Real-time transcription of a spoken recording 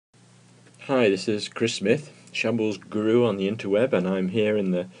Hi, this is Chris Smith, Shambles Guru on the interweb, and I'm here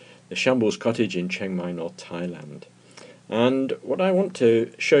in the Shambles cottage in Chiang Mai, North Thailand. And what I want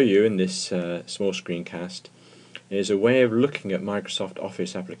to show you in this small screencast is a way of looking at Microsoft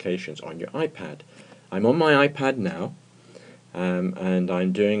Office applications on your iPad. I'm on my iPad now, and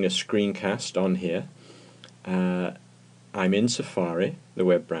I'm doing a screencast on here. I'm in Safari, the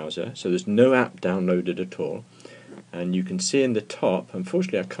web browser, so there's no app downloaded at all. And you can see in the top,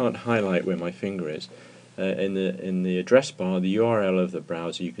 unfortunately I can't highlight where my finger is, in the address bar, the URL of the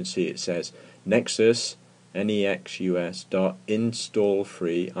browser, you can see it says Nexus,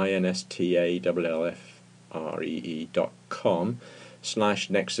 nexus.installfree,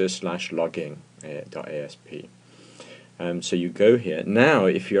 installfree.com/nexus/logging.asp. So you go here. Now,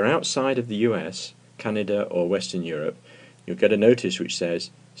 if you're outside of the US, Canada or Western Europe, you'll get a notice which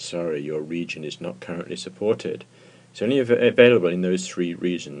says, sorry, your region is not currently supported. It's only available in those three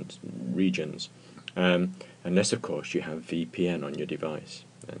regions, unless of course you have VPN on your device.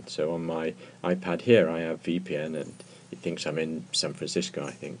 And so on my iPad here I have VPN, and it thinks I'm in San Francisco,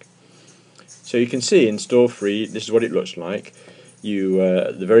 I think. So you can see InstallFree, this is what it looks like.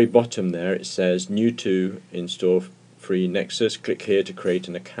 At the very bottom there it says new to InstallFree Nexus, click here to create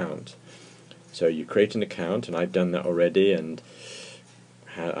an account. So you create an account, and I've done that already, and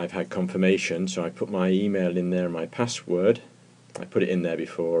I've had confirmation, so I put my email in there, my password. I put it in there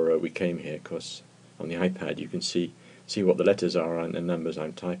before we came here, because on the iPad you can see what the letters are and the numbers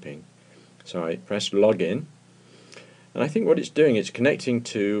I'm typing. So I press login, and I think what it's doing, it's connecting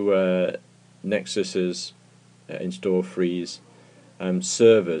to Nexus's InstallFree's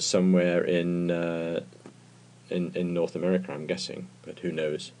servers somewhere in North America, I'm guessing, but who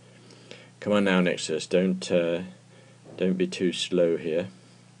knows. Come on now, Nexus, don't be too slow here.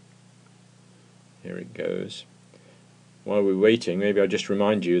 Here it goes. While we're waiting, maybe I'll just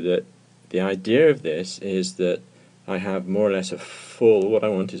remind you that the idea of this is that I have more or less what I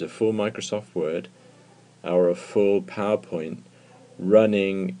want is a full Microsoft Word or a full PowerPoint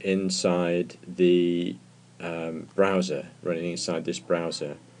running inside the browser, running inside this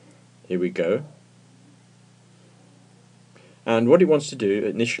browser. Here we go. And what it wants to do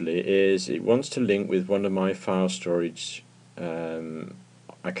initially is it wants to link with one of my file storage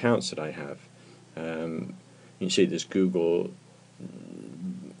accounts that I have. You can see there's Google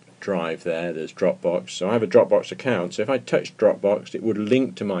Drive there, there's Dropbox. So I have a Dropbox account, so if I touch Dropbox it would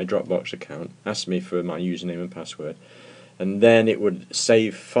link to my Dropbox account, ask me for my username and password, and then it would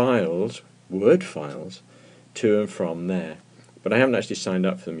save files, Word files, to and from there. But I haven't actually signed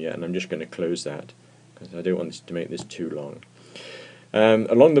up for them yet, and I'm just going to close that because I don't want this to make this too long.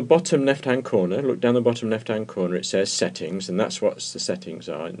 Along the bottom left hand corner, look down the bottom left hand corner, it says settings, and that's what the settings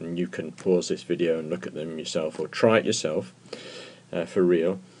are, and you can pause this video and look at them yourself or try it yourself for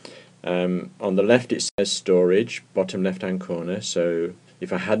real. On the left it says storage, bottom left hand corner, so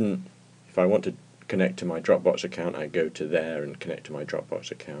if I want to connect to my Dropbox account, I go to there and connect to my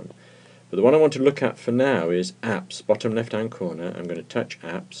Dropbox account. But the one I want to look at for now is apps, bottom left hand corner. I'm going to touch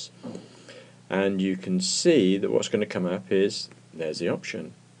apps, and you can see that what's going to come up is there's the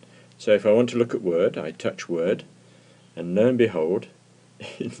option. So if I want to look at Word, I touch Word, and lo and behold,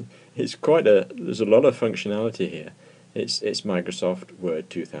 there's a lot of functionality here. It's Microsoft Word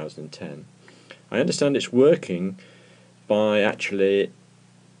 2010. I understand it's working by actually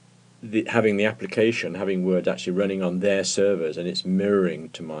having the application, having Word actually running on their servers, and it's mirroring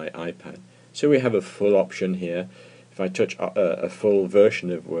to my iPad. So we have a full option here. If I touch a full version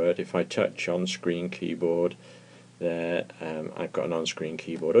of Word, if I touch on-screen keyboard, there, I've got an on-screen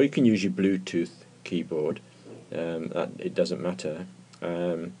keyboard, or you can use your Bluetooth keyboard. It doesn't matter.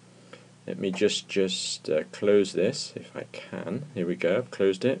 Let me just close this if I can. Here we go. I've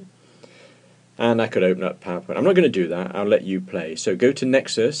closed it, and I could open up PowerPoint. I'm not going to do that. I'll let you play. So go to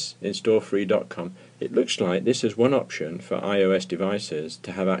Nexus, installfree.com. It looks like this is one option for iOS devices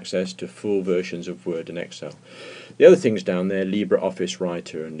to have access to full versions of Word and Excel. The other things down there, LibreOffice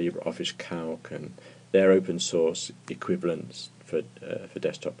Writer and LibreOffice Calc, and they're open source equivalents for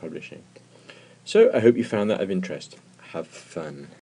desktop publishing. So I hope you found that of interest. Have fun.